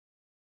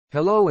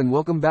Hello and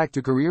welcome back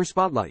to Career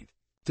Spotlight.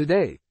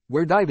 Today,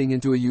 we're diving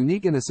into a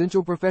unique and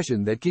essential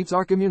profession that keeps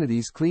our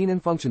communities clean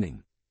and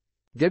functioning.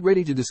 Get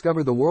ready to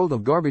discover the world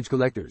of garbage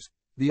collectors,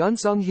 the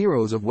unsung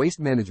heroes of waste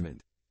management.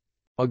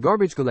 A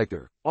garbage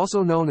collector,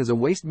 also known as a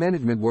waste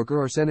management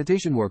worker or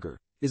sanitation worker,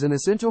 is an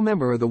essential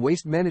member of the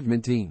waste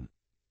management team.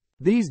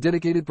 These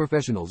dedicated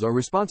professionals are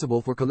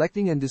responsible for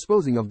collecting and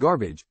disposing of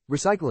garbage,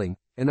 recycling,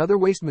 and other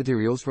waste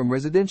materials from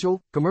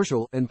residential,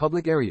 commercial, and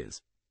public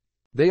areas.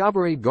 They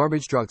operate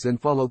garbage trucks and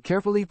follow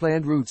carefully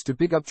planned routes to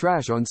pick up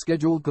trash on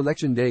scheduled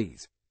collection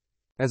days.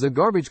 As a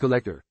garbage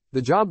collector,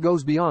 the job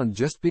goes beyond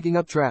just picking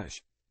up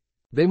trash.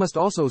 They must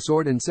also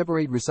sort and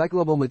separate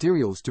recyclable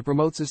materials to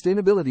promote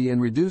sustainability and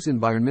reduce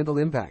environmental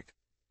impact.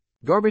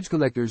 Garbage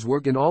collectors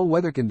work in all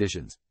weather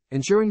conditions,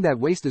 ensuring that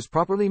waste is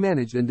properly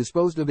managed and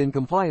disposed of in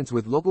compliance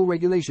with local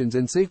regulations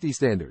and safety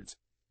standards.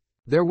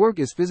 Their work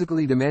is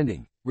physically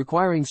demanding,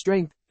 requiring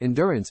strength,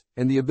 endurance,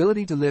 and the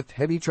ability to lift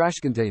heavy trash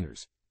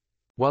containers.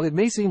 While it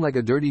may seem like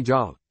a dirty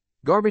job,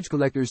 garbage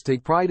collectors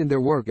take pride in their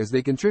work as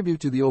they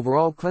contribute to the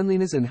overall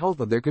cleanliness and health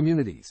of their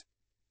communities.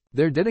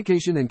 Their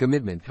dedication and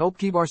commitment help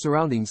keep our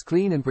surroundings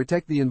clean and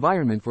protect the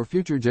environment for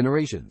future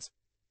generations.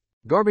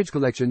 Garbage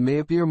collection may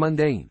appear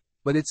mundane,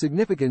 but its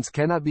significance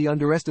cannot be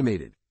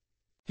underestimated.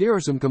 Here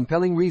are some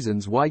compelling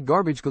reasons why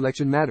garbage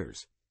collection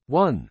matters.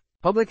 1.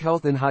 Public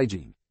health and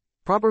hygiene.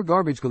 Proper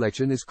garbage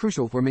collection is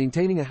crucial for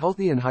maintaining a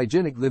healthy and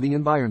hygienic living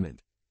environment.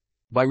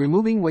 By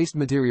removing waste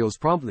materials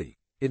promptly,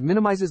 it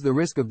minimizes the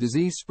risk of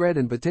disease spread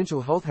and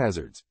potential health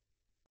hazards.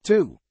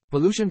 2.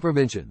 Pollution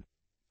prevention.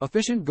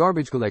 Efficient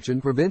garbage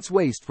collection prevents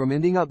waste from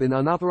ending up in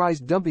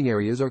unauthorized dumping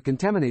areas or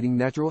contaminating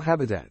natural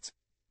habitats.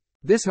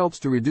 This helps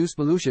to reduce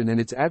pollution and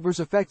its adverse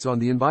effects on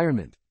the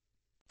environment.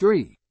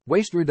 3.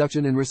 Waste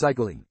reduction and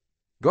recycling.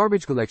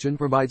 Garbage collection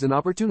provides an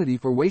opportunity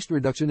for waste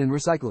reduction and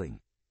recycling.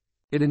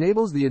 It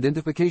enables the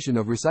identification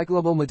of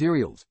recyclable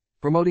materials,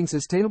 promoting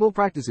sustainable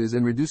practices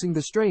and reducing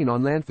the strain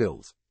on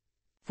landfills.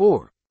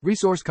 4.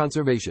 Resource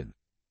conservation.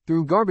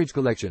 Through garbage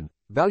collection,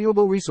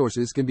 valuable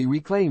resources can be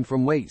reclaimed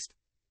from waste.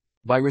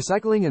 By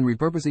recycling and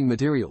repurposing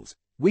materials,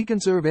 we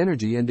conserve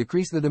energy and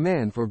decrease the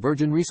demand for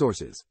virgin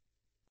resources.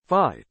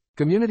 5.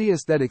 Community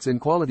aesthetics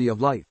and quality of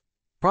life.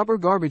 Proper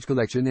garbage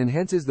collection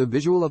enhances the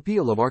visual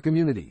appeal of our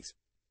communities.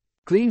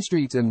 Clean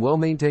streets and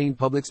well-maintained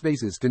public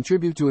spaces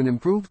contribute to an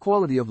improved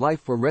quality of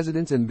life for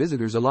residents and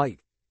visitors alike.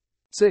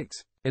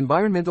 6.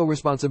 Environmental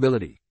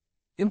responsibility.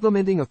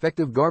 Implementing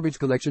effective garbage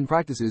collection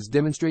practices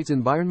demonstrates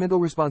environmental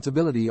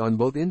responsibility on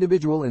both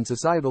individual and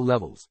societal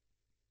levels.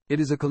 It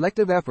is a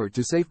collective effort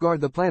to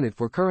safeguard the planet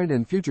for current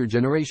and future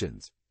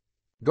generations.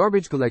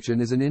 Garbage collection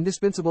is an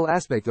indispensable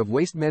aspect of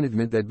waste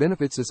management that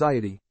benefits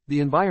society, the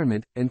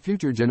environment, and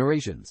future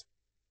generations.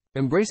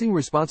 Embracing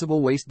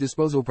responsible waste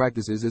disposal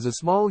practices is a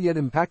small yet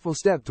impactful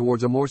step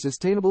towards a more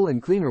sustainable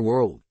and cleaner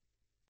world.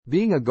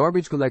 Being a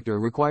garbage collector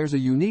requires a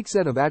unique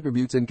set of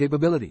attributes and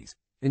capabilities,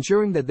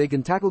 ensuring that they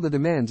can tackle the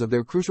demands of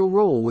their crucial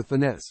role with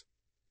finesse.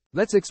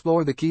 Let's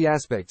explore the key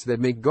aspects that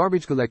make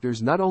garbage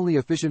collectors not only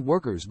efficient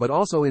workers but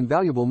also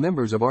invaluable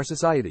members of our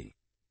society.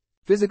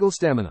 Physical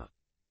stamina.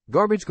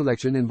 Garbage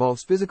collection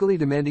involves physically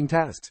demanding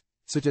tasks,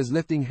 such as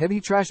lifting heavy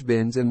trash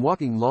bins and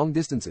walking long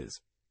distances.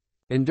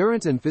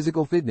 Endurance and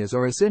physical fitness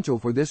are essential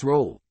for this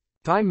role.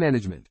 Time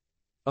management.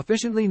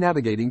 Efficiently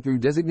navigating through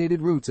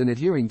designated routes and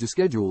adhering to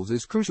schedules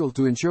is crucial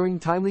to ensuring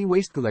timely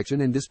waste collection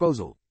and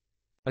disposal.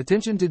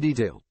 Attention to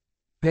detail.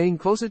 Paying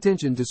close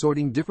attention to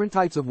sorting different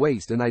types of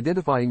waste and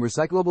identifying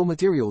recyclable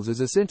materials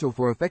is essential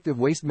for effective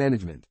waste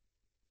management.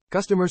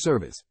 Customer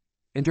service.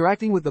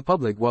 Interacting with the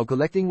public while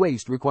collecting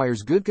waste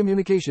requires good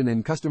communication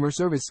and customer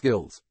service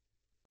skills.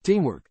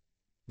 Teamwork.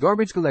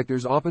 Garbage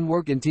collectors often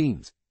work in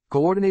teams,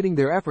 coordinating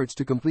their efforts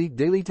to complete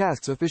daily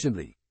tasks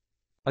efficiently.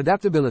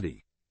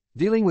 Adaptability.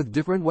 Dealing with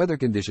different weather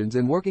conditions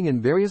and working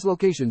in various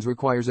locations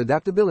requires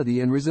adaptability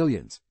and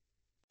resilience.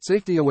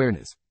 Safety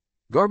awareness.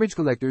 Garbage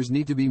collectors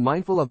need to be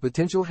mindful of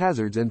potential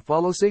hazards and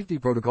follow safety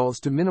protocols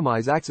to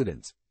minimize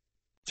accidents.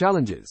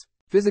 Challenges.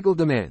 Physical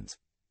demands.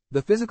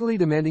 The physically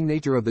demanding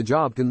nature of the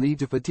job can lead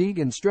to fatigue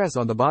and stress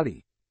on the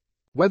body.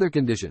 Weather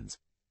conditions.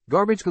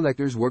 Garbage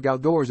collectors work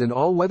outdoors in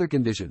all weather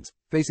conditions,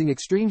 facing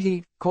extreme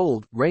heat,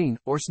 cold, rain,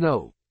 or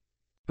snow.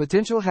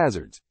 Potential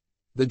hazards.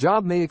 The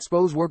job may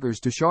expose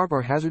workers to sharp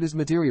or hazardous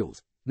materials,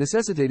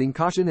 necessitating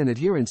caution and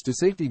adherence to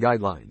safety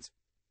guidelines.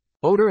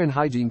 Odor and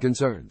hygiene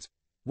concerns.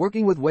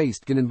 Working with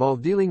waste can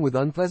involve dealing with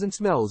unpleasant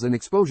smells and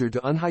exposure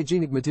to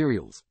unhygienic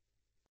materials.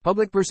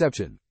 Public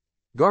perception.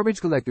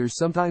 Garbage collectors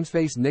sometimes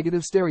face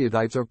negative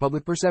stereotypes or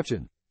public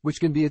perception,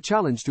 which can be a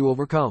challenge to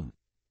overcome.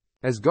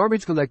 As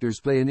garbage collectors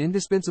play an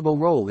indispensable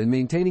role in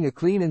maintaining a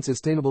clean and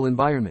sustainable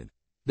environment,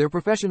 their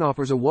profession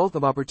offers a wealth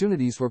of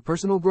opportunities for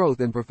personal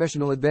growth and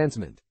professional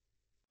advancement.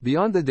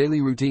 Beyond the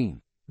daily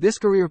routine, this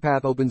career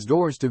path opens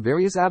doors to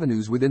various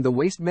avenues within the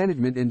waste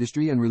management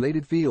industry and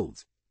related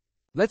fields.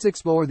 Let's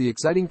explore the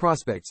exciting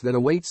prospects that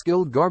await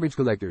skilled garbage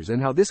collectors and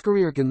how this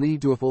career can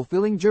lead to a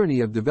fulfilling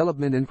journey of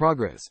development and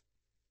progress.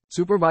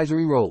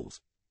 Supervisory roles.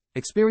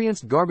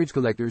 Experienced garbage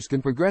collectors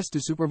can progress to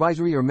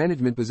supervisory or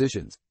management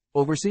positions,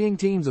 overseeing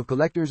teams of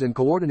collectors and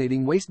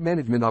coordinating waste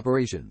management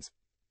operations.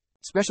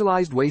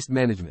 Specialized waste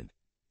management.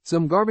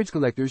 Some garbage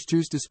collectors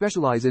choose to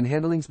specialize in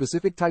handling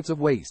specific types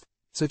of waste,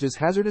 such as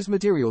hazardous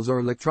materials or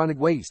electronic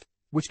waste,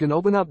 which can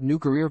open up new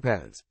career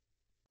paths.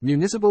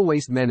 Municipal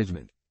waste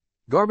management.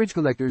 Garbage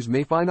collectors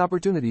may find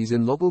opportunities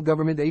in local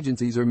government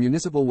agencies or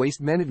municipal waste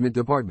management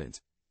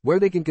departments, where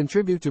they can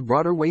contribute to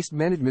broader waste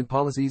management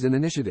policies and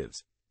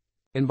initiatives.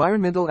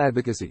 Environmental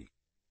advocacy.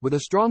 With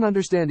a strong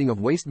understanding of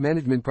waste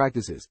management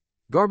practices,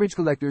 garbage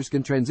collectors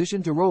can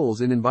transition to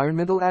roles in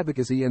environmental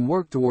advocacy and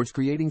work towards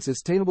creating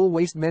sustainable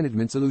waste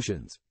management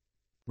solutions.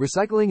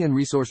 Recycling and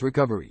resource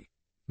recovery.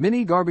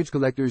 Many garbage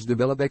collectors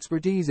develop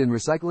expertise in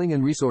recycling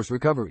and resource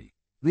recovery,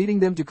 leading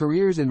them to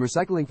careers in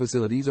recycling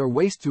facilities or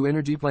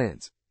waste-to-energy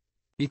plants.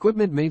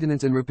 Equipment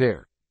maintenance and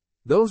repair.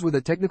 Those with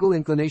a technical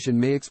inclination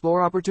may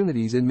explore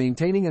opportunities in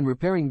maintaining and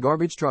repairing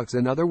garbage trucks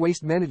and other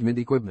waste management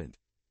equipment.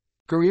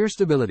 Career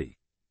stability.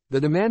 The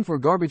demand for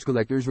garbage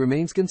collectors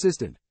remains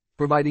consistent,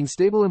 providing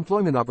stable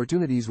employment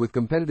opportunities with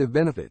competitive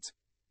benefits.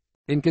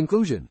 In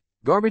conclusion,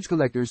 garbage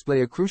collectors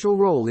play a crucial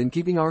role in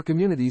keeping our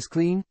communities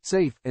clean,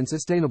 safe, and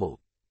sustainable.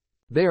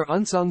 They are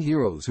unsung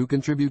heroes who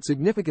contribute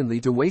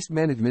significantly to waste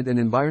management and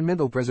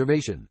environmental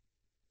preservation.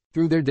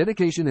 Through their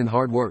dedication and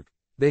hard work,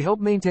 they help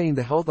maintain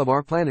the health of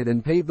our planet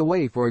and pave the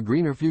way for a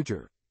greener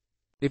future.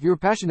 If you're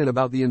passionate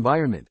about the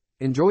environment,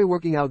 enjoy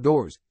working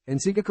outdoors,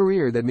 and seek a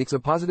career that makes a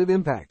positive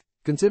impact,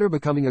 consider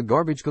becoming a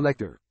garbage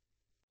collector.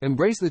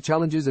 Embrace the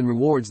challenges and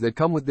rewards that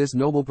come with this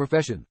noble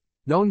profession,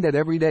 knowing that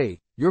every day,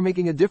 you're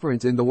making a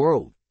difference in the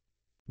world.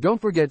 Don't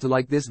forget to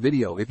like this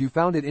video if you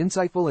found it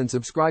insightful and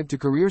subscribe to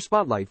Career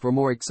Spotlight for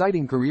more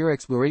exciting career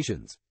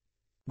explorations.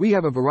 We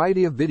have a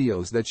variety of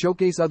videos that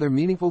showcase other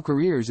meaningful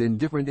careers in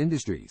different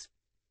industries.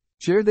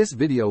 Share this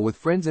video with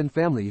friends and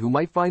family who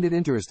might find it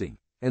interesting,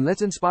 and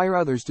let's inspire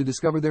others to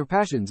discover their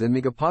passions and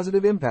make a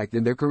positive impact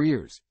in their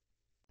careers.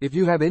 If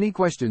you have any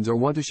questions or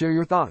want to share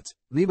your thoughts,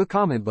 leave a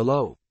comment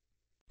below.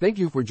 Thank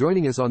you for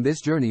joining us on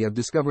this journey of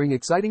discovering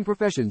exciting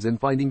professions and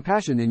finding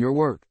passion in your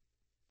work.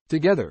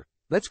 Together,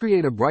 let's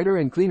create a brighter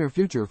and cleaner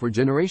future for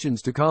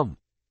generations to come.